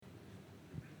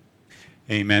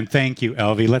Amen. Thank you,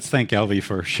 Elvie. Let's thank Elvie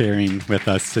for sharing with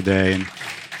us today. And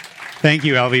thank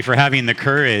you, Elvie, for having the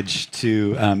courage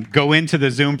to go into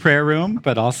the Zoom prayer room,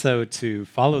 but also to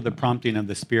follow the prompting of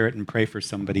the Spirit and pray for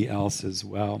somebody else as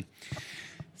well.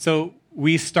 So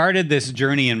we started this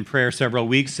journey in prayer several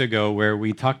weeks ago where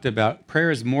we talked about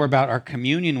prayer is more about our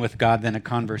communion with God than a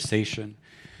conversation.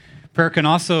 Prayer can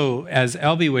also, as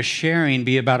Elvie was sharing,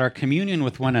 be about our communion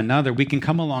with one another. We can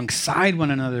come alongside one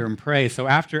another and pray. So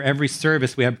after every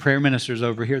service, we have prayer ministers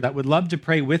over here that would love to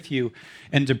pray with you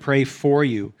and to pray for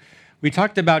you. We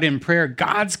talked about in prayer,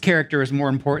 God's character is more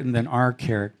important than our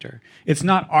character. It's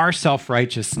not our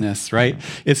self-righteousness, right?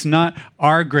 It's not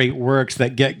our great works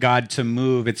that get God to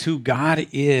move. It's who God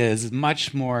is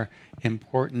much more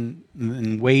important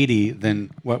and weighty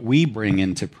than what we bring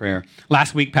into prayer.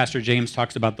 Last week, Pastor James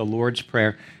talks about the Lord's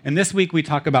Prayer. And this week, we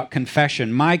talk about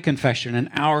confession, my confession and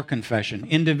our confession,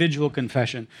 individual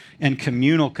confession and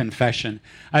communal confession.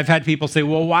 I've had people say,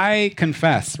 well, why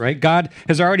confess, right? God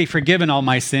has already forgiven all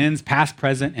my sins, past,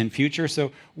 present, and future.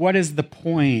 So what is the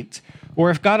point? Or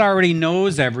if God already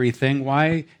knows everything,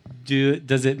 why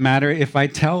does it matter if I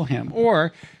tell him?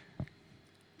 Or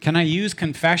can I use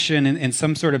confession in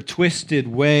some sort of twisted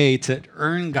way to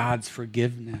earn God's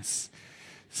forgiveness?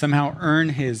 Somehow earn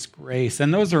his grace?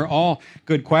 And those are all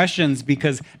good questions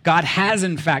because God has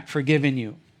in fact forgiven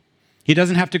you. He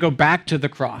doesn't have to go back to the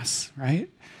cross,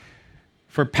 right?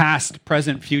 For past,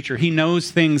 present, future. He knows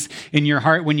things in your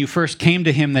heart when you first came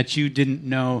to him that you didn't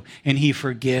know, and he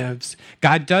forgives.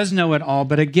 God does know it all,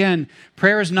 but again,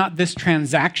 prayer is not this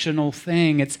transactional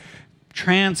thing. It's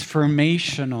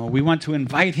transformational. We want to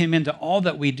invite him into all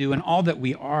that we do and all that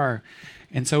we are.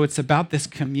 And so it's about this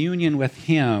communion with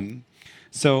him.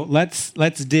 So let's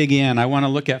dig in. I want to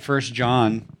look at 1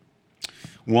 John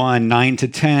 1, 9 to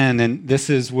 10, and this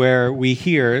is where we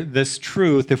hear this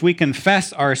truth. If we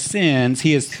confess our sins,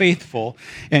 he is faithful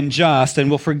and just and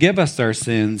will forgive us our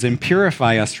sins and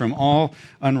purify us from all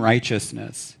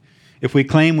unrighteousness. If we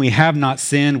claim we have not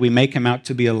sinned, we make him out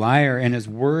to be a liar, and his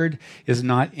word is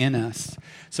not in us.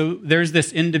 So there's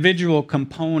this individual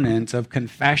component of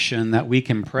confession that we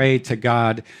can pray to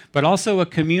God, but also a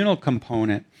communal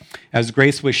component. As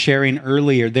Grace was sharing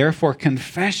earlier, therefore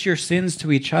confess your sins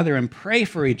to each other and pray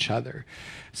for each other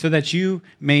so that you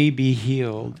may be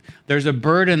healed. There's a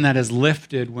burden that is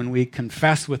lifted when we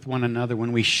confess with one another,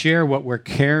 when we share what we're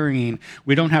carrying.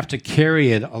 We don't have to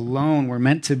carry it alone. We're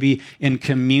meant to be in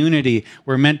community.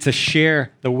 We're meant to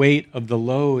share the weight of the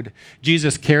load.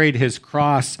 Jesus carried his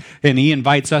cross, and he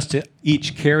invites us to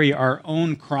each carry our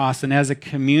own cross. And as a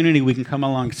community, we can come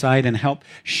alongside and help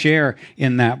share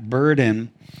in that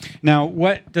burden. Now,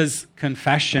 what does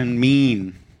confession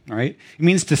mean? All right? It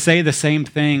means to say the same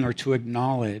thing or to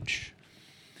acknowledge.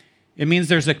 It means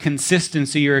there's a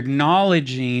consistency. You're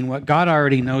acknowledging what God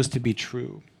already knows to be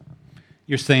true.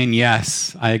 You're saying,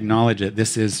 yes, I acknowledge it.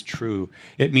 This is true.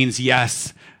 It means,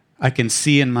 yes, I can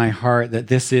see in my heart that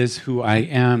this is who I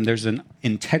am. There's an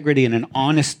integrity and an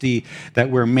honesty that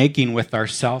we're making with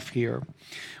ourselves here.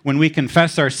 When we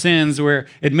confess our sins, we're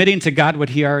admitting to God what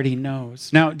he already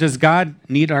knows. Now, does God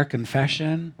need our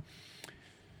confession?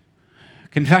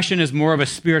 Confession is more of a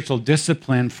spiritual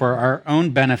discipline for our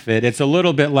own benefit. It's a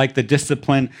little bit like the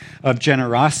discipline of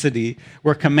generosity.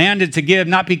 We're commanded to give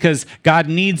not because God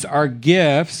needs our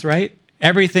gifts, right?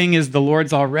 Everything is the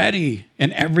Lord's already,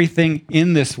 and everything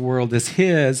in this world is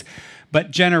his.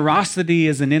 But generosity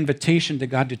is an invitation to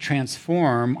God to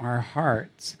transform our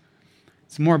hearts.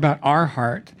 It's more about our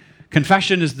heart.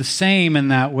 Confession is the same in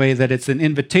that way, that it's an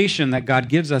invitation that God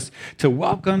gives us to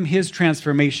welcome his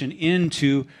transformation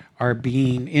into our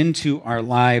being, into our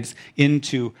lives,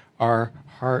 into our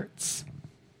hearts.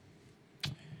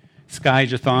 Skye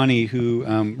Jethani, who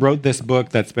wrote this book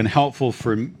that's been helpful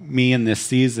for me in this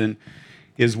season,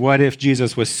 is What If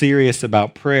Jesus Was Serious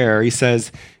About Prayer? He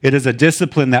says, it is a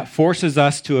discipline that forces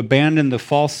us to abandon the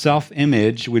false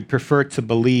self-image we'd prefer to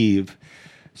believe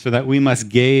so that we must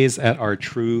gaze at our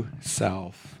true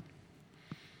self.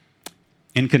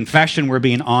 In confession, we're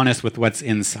being honest with what's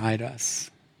inside us.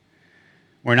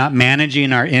 We're not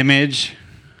managing our image.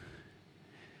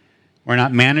 We're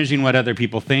not managing what other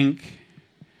people think.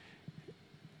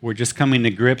 We're just coming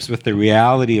to grips with the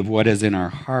reality of what is in our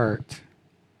heart.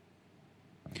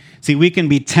 See, we can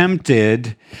be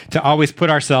tempted to always put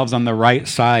ourselves on the right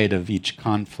side of each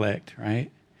conflict,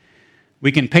 right?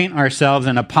 We can paint ourselves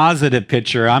in a positive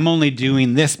picture. I'm only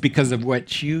doing this because of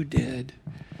what you did.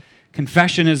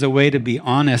 Confession is a way to be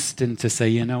honest and to say,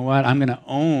 you know what, I'm going to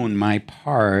own my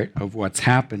part of what's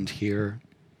happened here.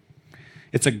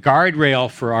 It's a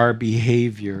guardrail for our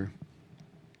behavior.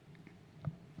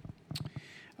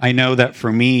 I know that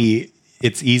for me,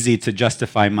 it's easy to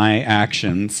justify my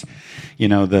actions. You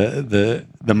know, the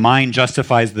mind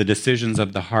justifies the decisions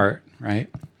of the heart, right?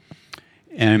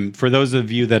 And for those of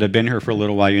you that have been here for a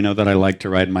little while, you know that I like to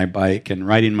ride my bike. And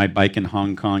riding my bike in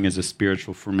Hong Kong is a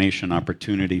spiritual formation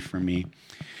opportunity for me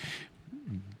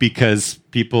because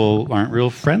people aren't real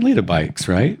friendly to bikes,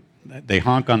 right? They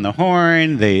honk on the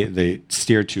horn, they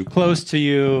steer too close to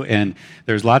you, and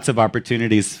there's lots of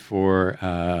opportunities for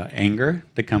anger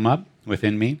to come up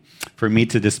within me, for me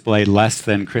to display less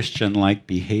than Christian-like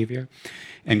behavior.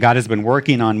 And God has been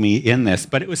working on me in this.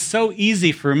 But it was so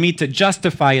easy for me to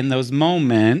justify in those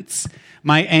moments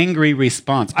my angry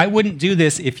response. I wouldn't do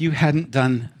this if you hadn't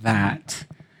done that.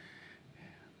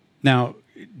 Now,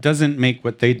 it doesn't make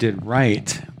what they did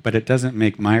right, but it doesn't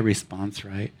make my response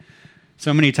right.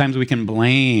 So many times we can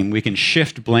blame, we can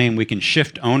shift blame, we can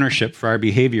shift ownership for our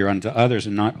behavior onto others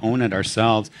and not own it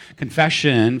ourselves.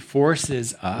 Confession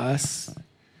forces us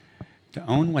to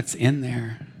own what's in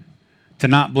there, to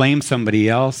not blame somebody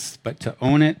else, but to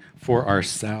own it for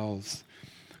ourselves.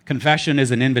 Confession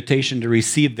is an invitation to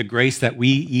receive the grace that we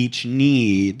each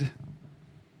need.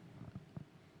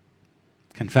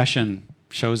 Confession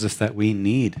shows us that we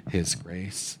need His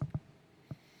grace.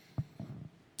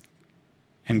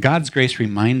 And God's grace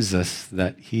reminds us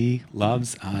that He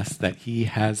loves us, that He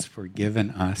has forgiven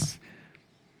us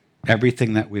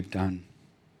everything that we've done.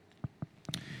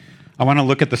 I want to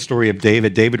look at the story of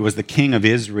David. David was the king of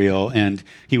Israel, and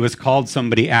he was called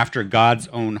somebody after God's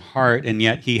own heart, and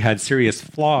yet he had serious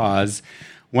flaws.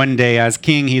 One day, as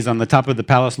king, he's on the top of the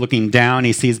palace looking down.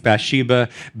 He sees Bathsheba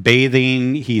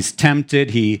bathing. He's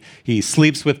tempted. He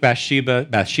sleeps with Bathsheba.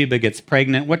 Bathsheba gets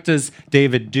pregnant. What does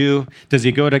David do? Does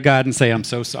he go to God and say, I'm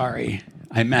so sorry.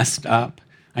 I messed up.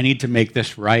 I need to make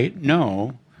this right?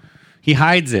 No. He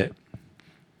hides it.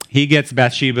 He gets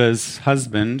Bathsheba's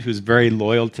husband, who's very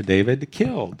loyal to David,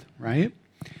 killed, right?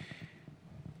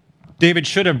 David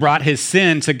should have brought his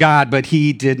sin to God, but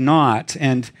he did not.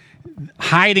 And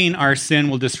hiding our sin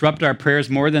will disrupt our prayers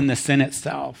more than the sin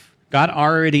itself. God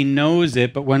already knows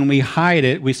it, but when we hide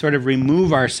it, we sort of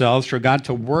remove ourselves for God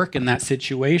to work in that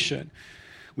situation.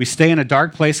 We stay in a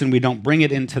dark place and we don't bring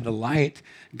it into the light.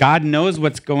 God knows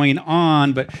what's going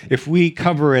on, but if we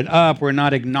cover it up, we're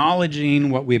not acknowledging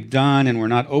what we've done and we're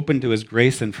not open to His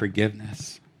grace and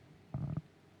forgiveness.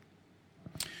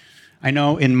 I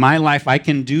know in my life I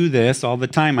can do this all the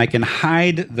time. I can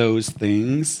hide those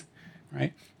things,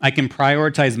 right? I can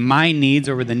prioritize my needs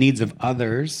over the needs of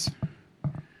others.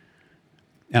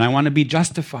 And I want to be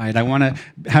justified. I want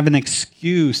to have an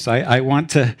excuse. I want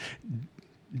to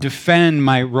defend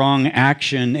my wrong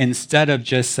action instead of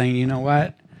just saying, you know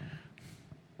what?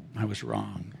 I was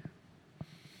wrong.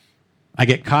 I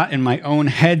get caught in my own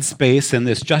headspace in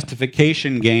this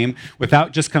justification game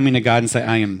without just coming to God and say,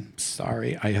 I am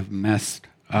sorry, I have messed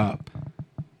up.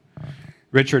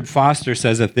 Richard Foster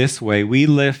says it this way: we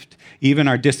lift even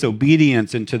our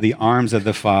disobedience into the arms of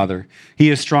the Father. He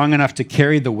is strong enough to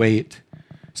carry the weight.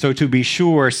 So to be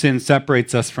sure, sin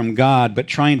separates us from God, but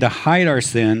trying to hide our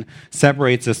sin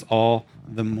separates us all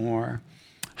the more.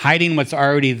 Hiding what's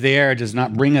already there does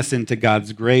not bring us into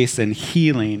God's grace and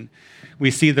healing.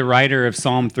 We see the writer of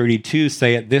Psalm 32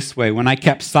 say it this way: when I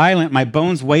kept silent, my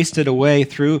bones wasted away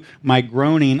through my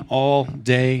groaning all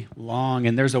day long.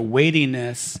 And there's a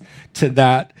weightiness to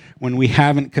that when we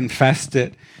haven't confessed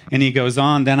it. And he goes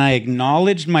on, then I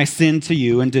acknowledged my sin to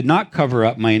you and did not cover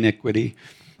up my iniquity.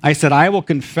 I said, I will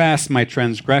confess my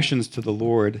transgressions to the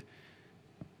Lord.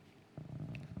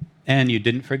 And you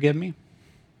didn't forgive me?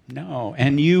 No.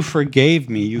 And you forgave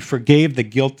me. You forgave the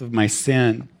guilt of my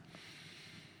sin.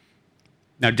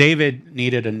 Now, David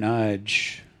needed a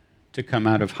nudge to come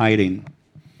out of hiding.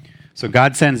 So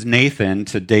God sends Nathan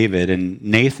to David. And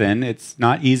Nathan, it's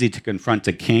not easy to confront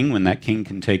a king when that king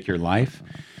can take your life.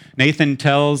 Nathan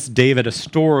tells David a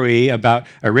story about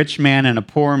a rich man and a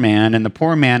poor man, and the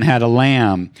poor man had a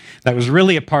lamb that was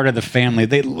really a part of the family.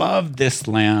 They loved this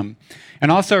lamb.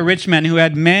 And also a rich man who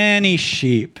had many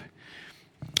sheep.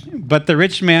 But the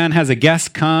rich man has a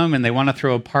guest come, and they want to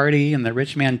throw a party, and the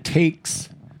rich man takes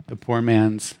the poor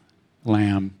man's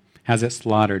lamb, has it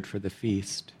slaughtered for the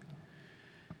feast.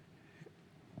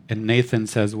 And Nathan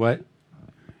says, what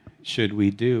should we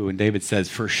do? And David says,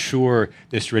 for sure,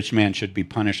 this rich man should be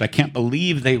punished. I can't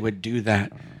believe they would do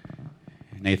that.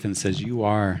 And Nathan says, you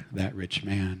are that rich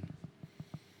man.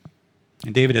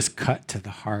 And David is cut to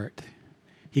the heart.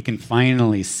 He can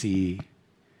finally see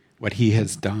what he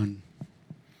has done.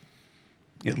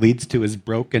 It leads to his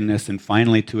brokenness and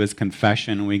finally to his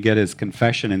confession. We get his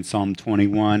confession in Psalm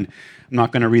 21. I'm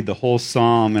not going to read the whole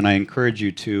psalm, and I encourage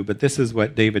you to, but this is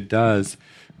what David does.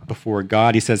 before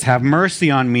God. He says, "Have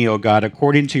mercy on me, O God,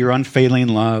 according to your unfailing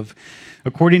love.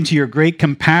 According to your great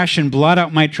compassion, blot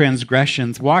out my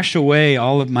transgressions. Wash away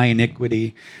all of my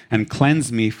iniquity and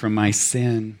cleanse me from my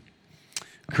sin.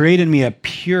 Create in me a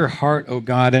pure heart, O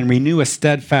God, and renew a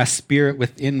steadfast spirit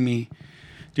within me.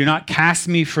 Do not cast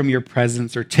me from your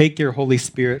presence or take your Holy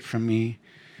Spirit from me.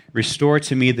 Restore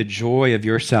to me the joy of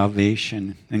your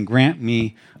salvation and grant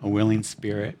me a willing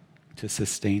spirit to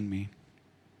sustain me."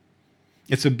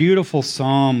 It's a beautiful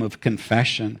psalm of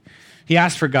confession. He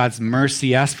asks for God's mercy,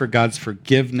 he asks for God's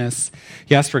forgiveness,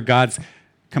 he asks for God's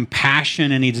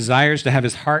compassion, and he desires to have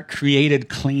his heart created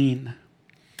clean.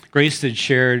 Grace had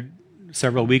shared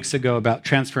several weeks ago about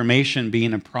transformation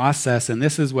being a process, and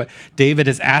this is what David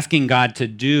is asking God to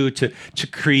do, to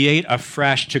create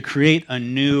afresh, to create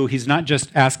anew. He's not just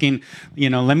asking,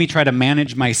 let me try to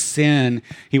manage my sin.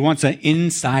 He wants an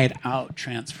inside-out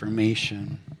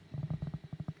transformation.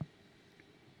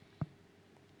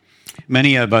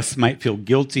 Many of us might feel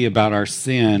guilty about our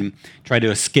sin, try to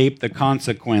escape the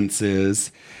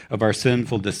consequences of our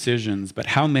sinful decisions, but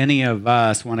how many of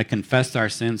us want to confess our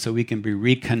sin so we can be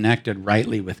reconnected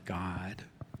rightly with God?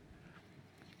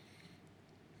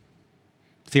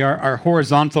 See, our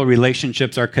horizontal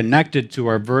relationships are connected to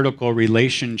our vertical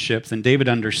relationships, and David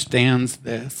understands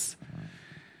this.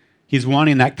 He's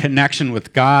wanting that connection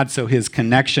with God so his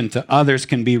connection to others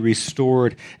can be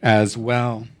restored as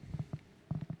well.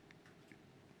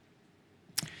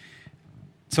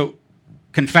 So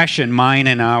confession, mine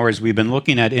and ours, we've been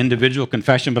looking at individual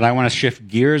confession, but I want to shift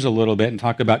gears a little bit and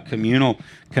talk about communal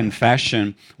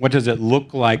confession. What does it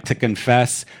look like to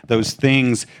confess those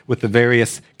things with the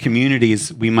various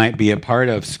communities we might be a part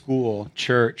of? School,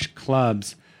 church,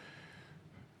 clubs,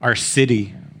 our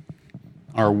city,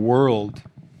 our world.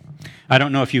 I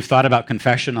don't know if you've thought about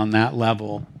confession on that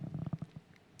level.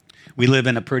 We live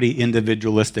in a pretty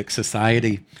individualistic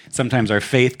society. Sometimes our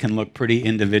faith can look pretty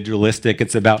individualistic.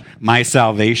 It's about my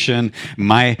salvation,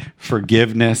 my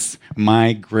forgiveness,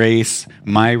 my grace,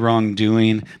 my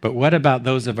wrongdoing. But what about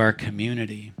those of our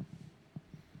community?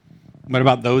 What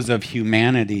about those of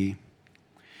humanity?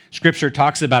 Scripture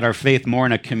talks about our faith more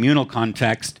in a communal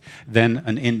context than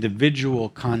an individual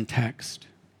context.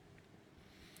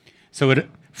 So it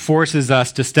forces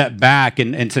us to step back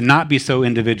and to not be so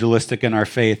individualistic in our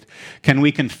faith. Can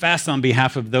we confess on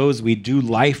behalf of those we do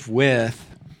life with,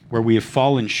 where we have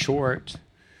fallen short,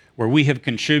 where we have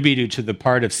contributed to the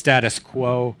part of status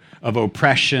quo, of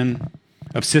oppression,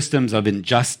 of systems of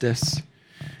injustice?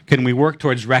 Can we work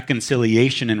towards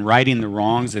reconciliation and righting the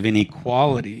wrongs of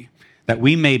inequality that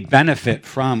we may benefit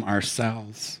from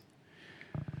ourselves?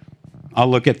 I'll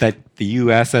look at the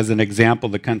U.S. as an example,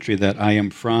 the country that I am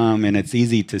from, and it's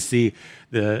easy to see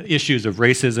the issues of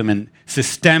racism and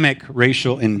systemic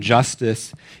racial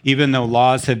injustice. Even though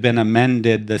laws have been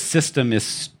amended, the system is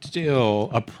still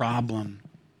a problem.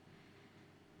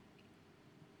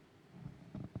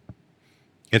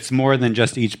 It's more than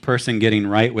just each person getting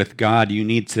right with God. You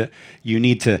need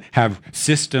to have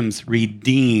systems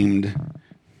redeemed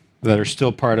that are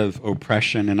still part of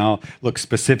oppression. And I'll look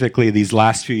specifically these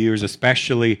last few years,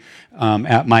 especially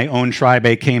at my own tribe.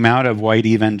 I came out of white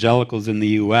evangelicals in the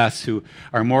U.S. who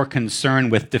are more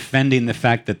concerned with defending the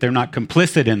fact that they're not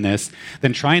complicit in this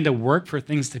than trying to work for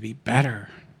things to be better.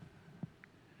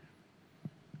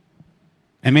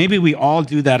 And maybe we all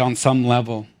do that on some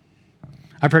level.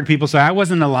 I've heard people say, I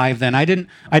wasn't alive then. I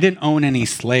didn't own any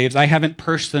slaves. I haven't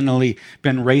personally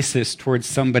been racist towards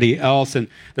somebody else. And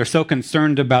they're so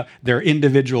concerned about their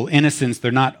individual innocence,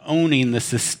 they're not owning the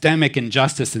systemic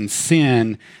injustice and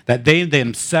sin that they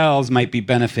themselves might be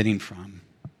benefiting from.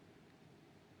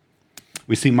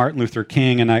 We see Martin Luther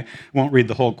King, and I won't read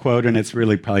the whole quote, and it's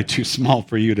really probably too small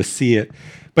for you to see it.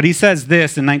 But he says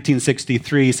this in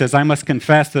 1963. He says, "I must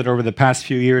confess that over the past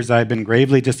few years, I've been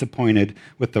gravely disappointed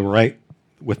with the white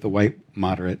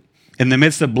moderate. In the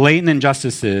midst of blatant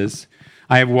injustices,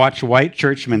 I have watched white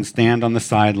churchmen stand on the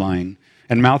sideline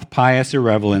and mouth pious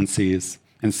irrelevancies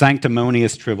and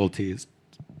sanctimonious trivialities.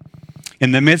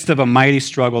 In the midst of a mighty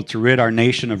struggle to rid our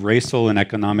nation of racial and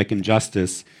economic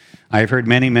injustice, I have heard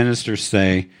many ministers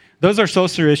say, those are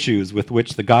social issues with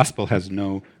which the gospel has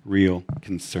no real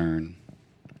concern."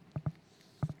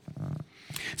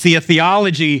 See, a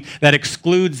theology that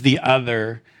excludes the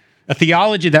other, a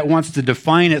theology that wants to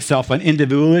define itself on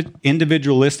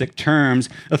individualistic terms,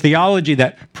 a theology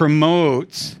that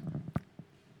promotes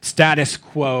status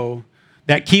quo,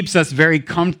 that keeps us very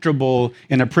comfortable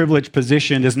in a privileged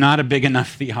position, is not a big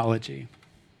enough theology.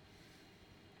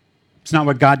 It's not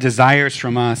what God desires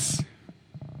from us.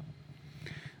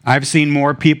 I've seen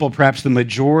more people, perhaps the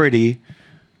majority,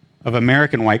 of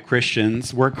American white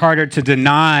Christians work harder to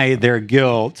deny their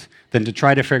guilt than to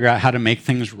try to figure out how to make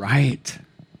things right.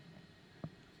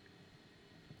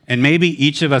 And maybe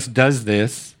each of us does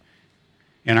this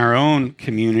in our own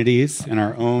communities, in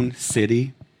our own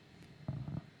city.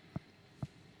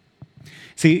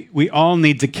 See, we all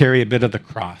need to carry a bit of the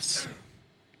cross.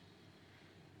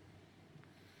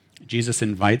 Jesus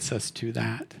invites us to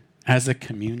that as a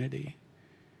community,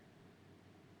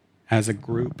 as a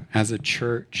group, as a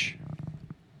church.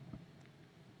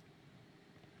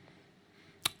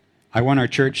 I want our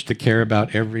church to care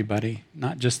about everybody,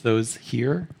 not just those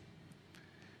here.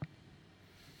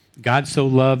 God so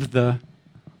loved the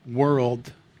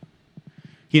world.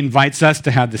 He invites us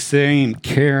to have the same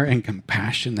care and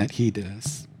compassion that he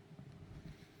does.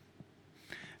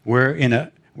 We're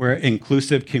an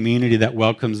inclusive community that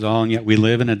welcomes all, and yet we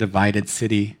live in a divided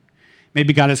city.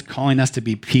 Maybe God is calling us to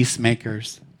be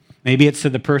peacemakers. Maybe it's to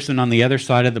the person on the other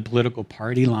side of the political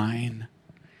party line.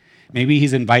 Maybe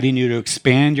he's inviting you to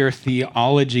expand your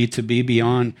theology to be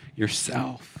beyond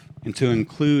yourself and to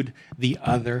include the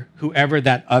other, whoever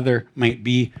that other might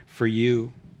be for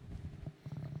you.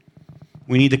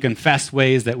 We need to confess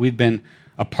ways that we've been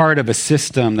a part of a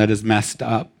system that is messed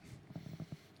up,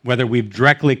 whether we've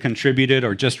directly contributed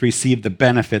or just received the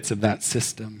benefits of that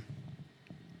system.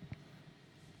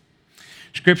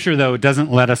 Scripture, though,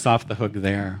 doesn't let us off the hook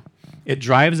there. It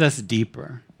drives us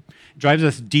deeper. It drives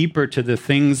us deeper to the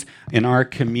things in our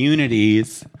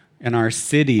communities, in our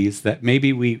cities, that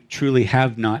maybe we truly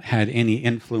have not had any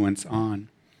influence on.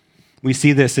 We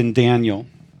see this in Daniel.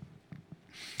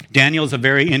 Daniel is a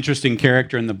very interesting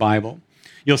character in the Bible.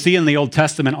 You'll see in the Old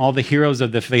Testament, all the heroes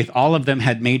of the faith, all of them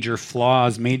had major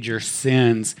flaws, major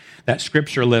sins that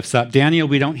Scripture lifts up. Daniel,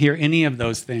 we don't hear any of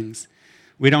those things.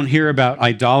 We don't hear about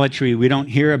idolatry. We don't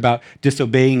hear about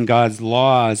disobeying God's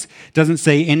laws. It doesn't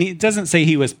say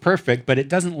he was perfect, but it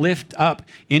doesn't lift up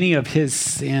any of his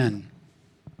sin.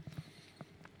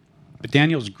 But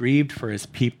Daniel's grieved for his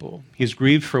people. He's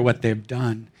grieved for what they've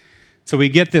done. So we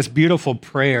get this beautiful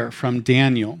prayer from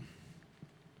Daniel.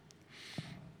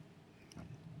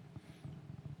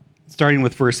 Starting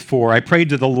with verse 4, I prayed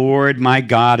to the Lord my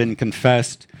God and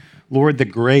confessed, Lord, the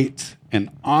great and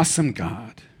awesome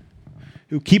God,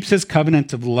 who keeps his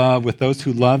covenant of love with those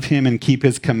who love him and keep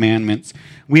his commandments.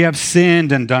 We have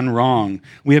sinned and done wrong.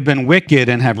 We have been wicked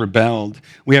and have rebelled.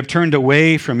 We have turned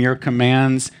away from your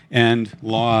commands and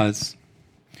laws.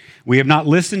 We have not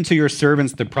listened to your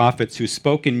servants, the prophets, who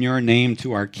spoke in your name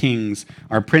to our kings,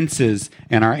 our princes,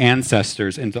 and our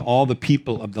ancestors, and to all the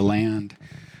people of the land.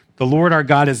 The Lord our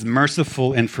God is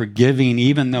merciful and forgiving,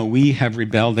 even though we have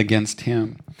rebelled against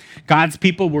him. God's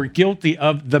people were guilty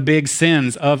of the big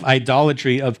sins of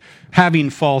idolatry, of having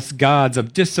false gods,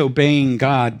 of disobeying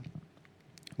God.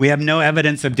 We have no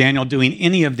evidence of Daniel doing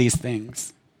any of these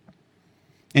things.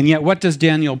 And yet, what does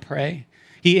Daniel pray?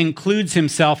 He includes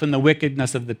himself in the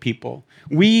wickedness of the people.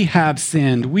 We have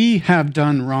sinned. We have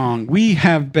done wrong. We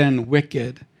have been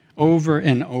wicked over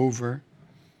and over.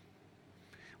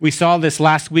 We saw this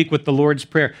last week with the Lord's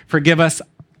Prayer. Forgive us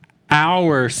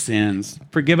our sins.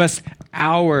 Forgive us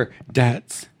our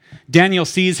debts. Daniel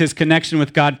sees his connection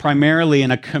with God primarily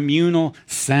in a communal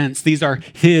sense. These are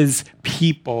his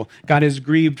people. God is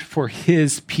grieved for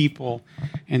his people.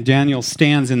 And Daniel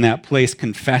stands in that place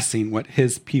confessing what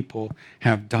his people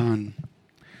have done.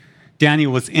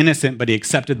 Daniel was innocent, but he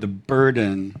accepted the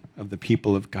burden of the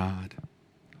people of God.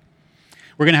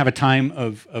 We're going to have a time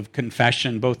of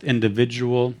confession, both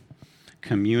individual,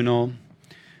 communal,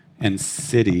 and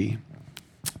city,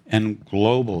 and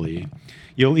globally.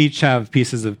 You'll each have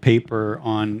pieces of paper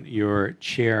on your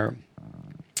chair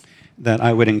that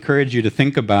I would encourage you to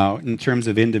think about in terms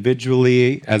of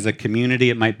individually, as a community.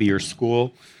 It might be your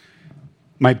school,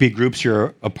 might be groups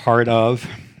you're a part of,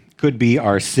 could be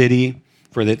our city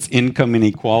for its income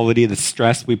inequality, the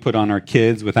stress we put on our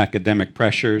kids with academic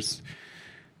pressures,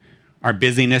 our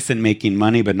busyness in making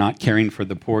money but not caring for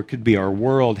the poor. It could be our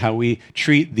world, how we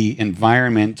treat the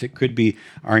environment. It could be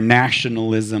our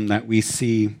nationalism that we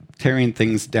see tearing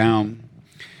things down.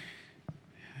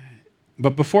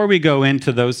 But before we go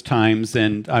into those times,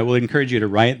 and I will encourage you to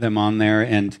write them on there,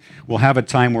 and we'll have a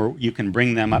time where you can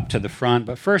bring them up to the front.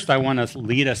 But first, I want to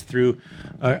lead us through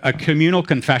a communal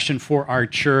confession for our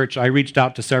church. I reached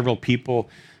out to several people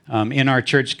in our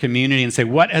church community and say,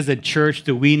 what as a church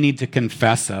do we need to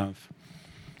confess of?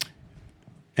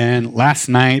 And last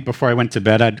night, before I went to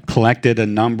bed, I'd collected a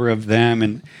number of them,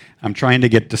 and I'm trying to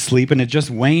get to sleep, and it just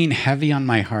weighing heavy on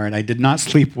my heart. I did not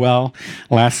sleep well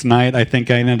last night. I think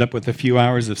I ended up with a few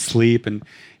hours of sleep, and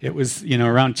it was,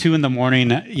 around 2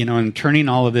 a.m, and turning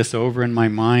all of this over in my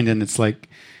mind, and it's like,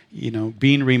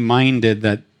 being reminded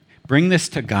that bring this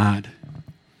to God.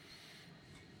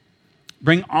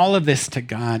 Bring all of this to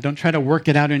God. Don't try to work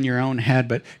it out in your own head,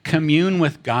 but commune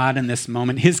with God in this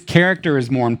moment. His character is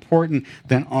more important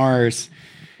than ours,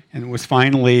 and was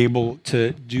finally able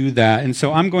to do that. And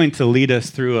so I'm going to lead us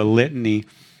through a litany.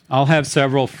 I'll have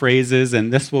several phrases,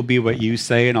 and this will be what you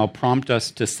say, and I'll prompt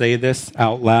us to say this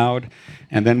out loud,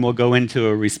 and then we'll go into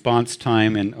a response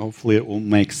time, and hopefully it will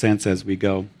make sense as we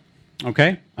go.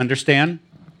 Okay? Understand?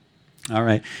 All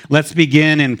right. Let's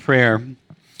begin in prayer.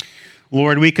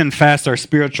 Lord, we confess our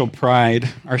spiritual pride,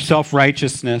 our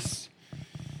self-righteousness,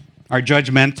 our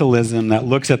judgmentalism that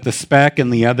looks at the speck in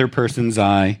the other person's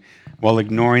eye while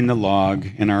ignoring the log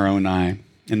in our own eye.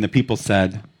 And the people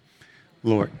said,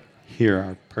 Lord, hear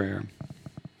our prayer.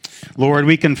 Lord,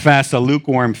 we confess a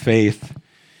lukewarm faith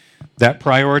that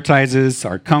prioritizes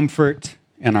our comfort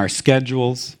and our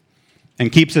schedules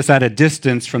and keeps us at a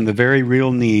distance from the very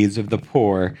real needs of the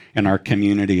poor in our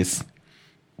communities.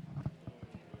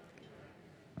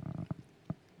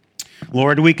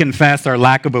 Lord, we confess our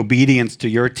lack of obedience to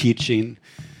your teaching,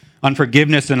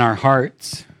 unforgiveness in our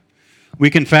hearts. We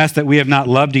confess that we have not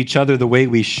loved each other the way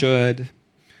we should.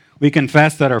 We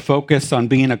confess that our focus on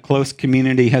being a close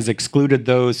community has excluded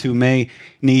those who may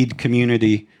need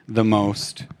community the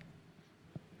most.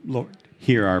 Lord,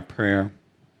 hear our prayer.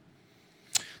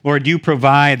 Lord, you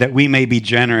provide that we may be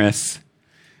generous,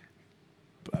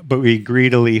 but we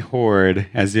greedily hoard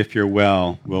as if your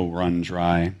well will run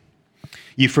dry.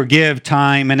 You forgive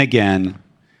time and again,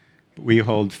 but we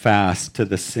hold fast to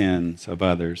the sins of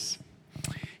others.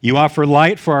 You offer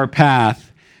light for our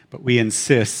path, but we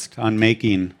insist on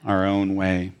making our own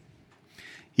way.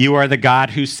 You are the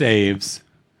God who saves.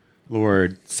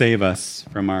 Lord, save us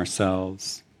from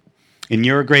ourselves. In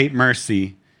your great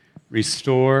mercy,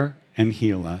 restore and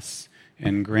heal us,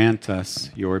 and grant us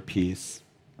your peace.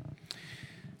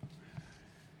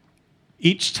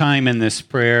 Each time in this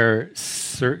prayer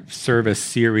service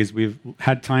series, we've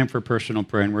had time for personal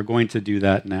prayer, and we're going to do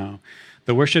that now.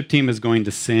 The worship team is going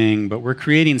to sing, but we're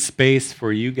creating space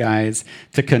for you guys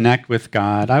to connect with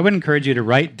God. I would encourage you to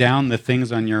write down the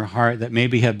things on your heart that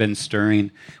maybe have been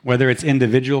stirring, whether it's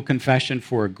individual confession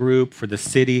for a group, for the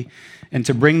city, and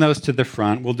to bring those to the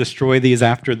front. We'll destroy these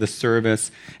after the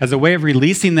service as a way of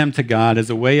releasing them to God,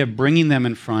 as a way of bringing them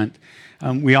in front.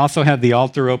 We also have the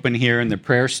altar open here and the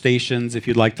prayer stations if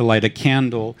you'd like to light a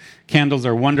candle. Candles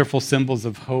are wonderful symbols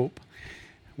of hope,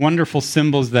 wonderful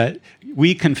symbols that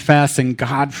we confess and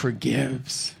God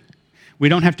forgives. We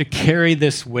don't have to carry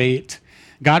this weight.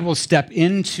 God will step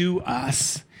into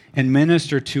us and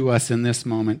minister to us in this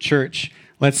moment. Church,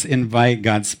 let's invite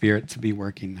God's Spirit to be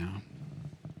working now.